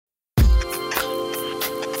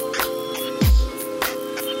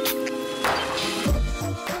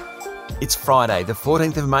It's Friday, the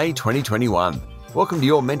 14th of May, 2021. Welcome to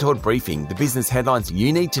your Mentored Briefing, the business headlines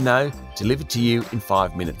you need to know, delivered to you in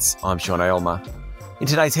 5 minutes. I'm Sean Aylmer. In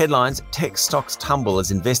today's headlines, tech stocks tumble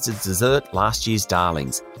as investors desert last year's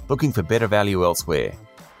darlings, looking for better value elsewhere.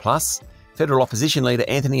 Plus, federal opposition leader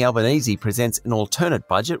Anthony Albanese presents an alternate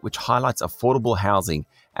budget which highlights affordable housing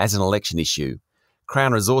as an election issue.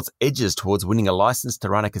 Crown Resorts edges towards winning a licence to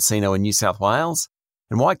run a casino in New South Wales,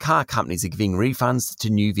 and why car companies are giving refunds to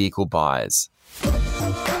new vehicle buyers.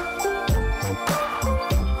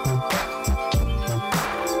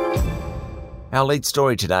 Our lead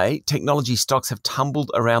story today, technology stocks have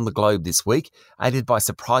tumbled around the globe this week, aided by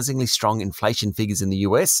surprisingly strong inflation figures in the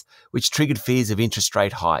US, which triggered fears of interest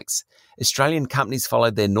rate hikes. Australian companies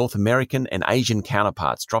followed their North American and Asian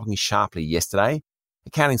counterparts, dropping sharply yesterday.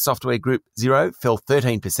 Accounting software group Xero fell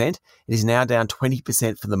 13%. It is now down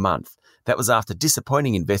 20% for the month. That was after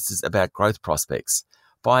disappointing investors about growth prospects.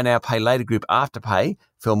 Buy now, pay later group Afterpay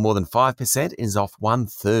fell more than 5% and is off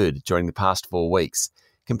 1/3 during the past 4 weeks.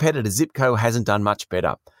 Competitor Zipco hasn't done much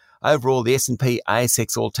better. Overall, the S&P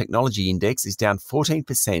ASX All Technology Index is down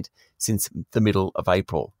 14% since the middle of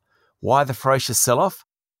April. Why the ferocious sell-off?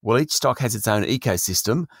 Well, each stock has its own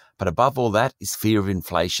ecosystem, but above all that is fear of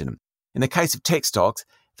inflation. In the case of tech stocks,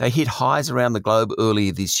 they hit highs around the globe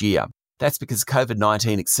earlier this year. That's because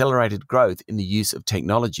COVID-19 accelerated growth in the use of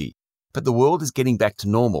technology. But the world is getting back to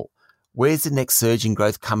normal. Where's the next surge in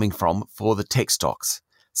growth coming from for the tech stocks?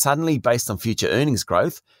 Suddenly, based on future earnings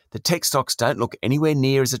growth, the tech stocks don't look anywhere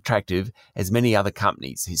near as attractive as many other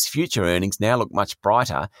companies, whose future earnings now look much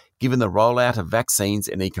brighter given the rollout of vaccines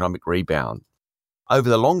and economic rebound.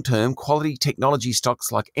 Over the long term, quality technology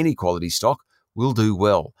stocks, like any quality stock, will do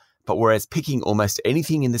well. But whereas picking almost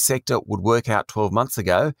anything in the sector would work out 12 months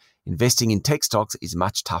ago, investing in tech stocks is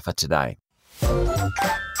much tougher today.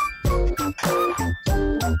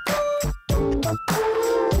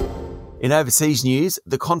 In overseas news,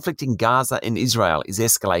 the conflict in Gaza and Israel is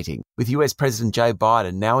escalating, with US President Joe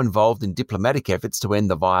Biden now involved in diplomatic efforts to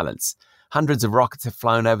end the violence. Hundreds of rockets have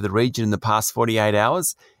flown over the region in the past 48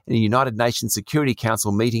 hours, and a United Nations Security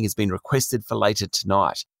Council meeting has been requested for later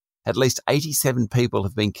tonight. At least 87 people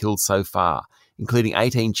have been killed so far, including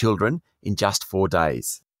 18 children, in just 4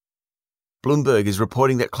 days. Bloomberg is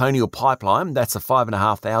reporting that Colonial Pipeline, that's a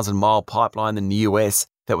 5,500-mile pipeline in the US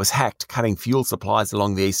that was hacked cutting fuel supplies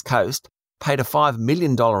along the East Coast, paid a $5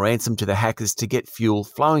 million ransom to the hackers to get fuel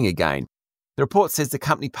flowing again. The report says the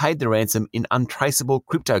company paid the ransom in untraceable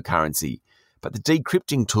cryptocurrency, but the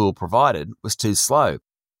decrypting tool provided was too slow.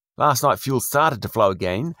 Last night, fuel started to flow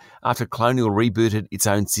again after Colonial rebooted its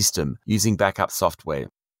own system using backup software.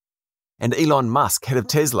 And Elon Musk, head of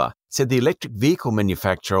Tesla, said the electric vehicle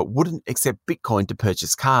manufacturer wouldn't accept Bitcoin to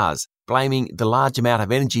purchase cars, blaming the large amount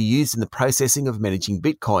of energy used in the processing of managing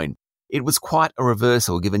Bitcoin. It was quite a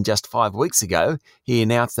reversal given just 5 weeks ago he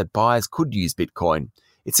announced that buyers could use Bitcoin.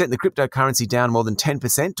 It sent the cryptocurrency down more than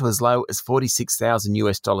 10% to as low as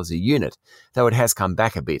 $46,000 a unit, though it has come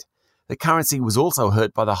back a bit. The currency was also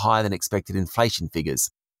hurt by the higher-than-expected inflation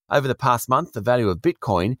figures. Over the past month, the value of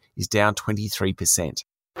Bitcoin is down 23%.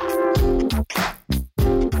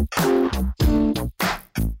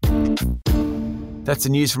 That's the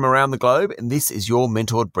news from around the globe, and this is your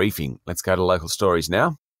Mentored Briefing. Let's go to local stories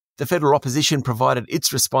now. The federal opposition provided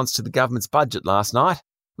its response to the government's budget last night.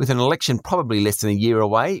 With an election probably less than a year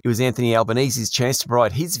away, it was Anthony Albanese's chance to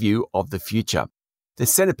provide his view of the future. The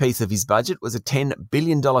centrepiece of his budget was a $10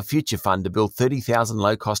 billion future fund to build 30,000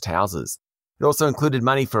 low-cost houses. It also included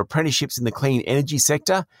money for apprenticeships in the clean energy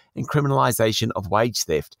sector and criminalisation of wage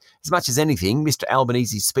theft. As much as anything, Mr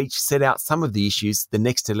Albanese's speech set out some of the issues the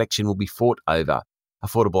next election will be fought over: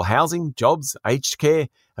 affordable housing, jobs, aged care,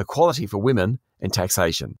 equality for women, and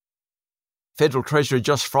taxation. Federal Treasurer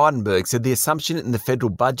Josh Frydenberg said the assumption in the federal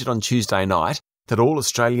budget on Tuesday night that all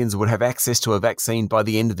Australians would have access to a vaccine by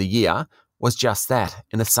the end of the year was just that,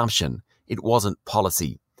 an assumption. It wasn't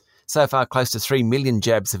policy. So far, close to 3 million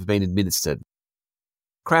jabs have been administered.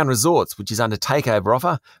 Crown Resorts, which is under takeover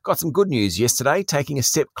offer, got some good news yesterday, taking a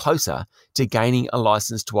step closer to gaining a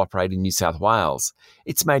licence to operate in New South Wales.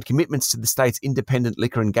 It's made commitments to the state's Independent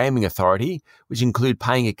Liquor and Gaming Authority, which include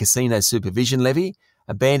paying a casino supervision levy,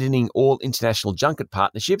 abandoning all international junket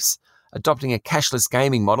partnerships, adopting a cashless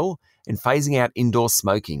gaming model, and phasing out indoor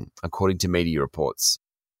smoking, according to media reports.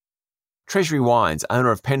 Treasury Wines,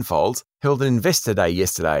 owner of Penfolds, held an investor day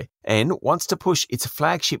yesterday and wants to push its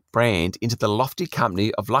flagship brand into the lofty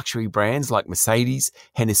company of luxury brands like Mercedes,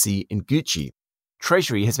 Hennessy and Gucci.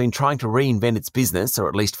 Treasury has been trying to reinvent its business, or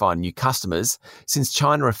at least find new customers, since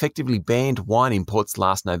China effectively banned wine imports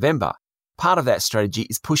last November. Part of that strategy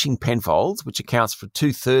is pushing Penfolds, which accounts for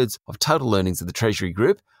 2/3 of total earnings of the Treasury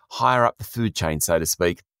Group, higher up the food chain, so to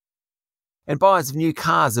speak. And buyers of new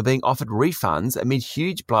cars are being offered refunds amid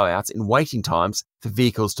huge blowouts in waiting times for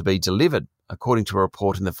vehicles to be delivered, according to a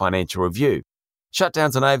report in the Financial Review.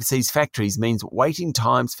 Shutdowns on overseas factories means waiting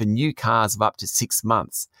times for new cars of up to 6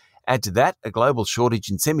 months. Add to that a global shortage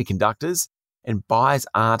in semiconductors, and buyers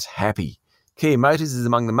aren't happy. Kia Motors is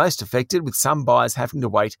among the most affected, with some buyers having to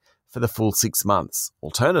wait for the full 6 months.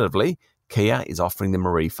 Alternatively, Kia is offering them a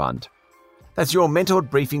refund. That's your Mentored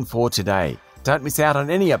briefing for today. Don't miss out on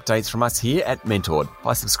any updates from us here at Mentored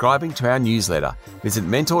by subscribing to our newsletter. Visit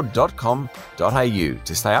mentored.com.au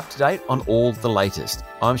to stay up to date on all the latest.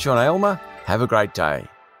 I'm Sean Aylmer. Have a great day.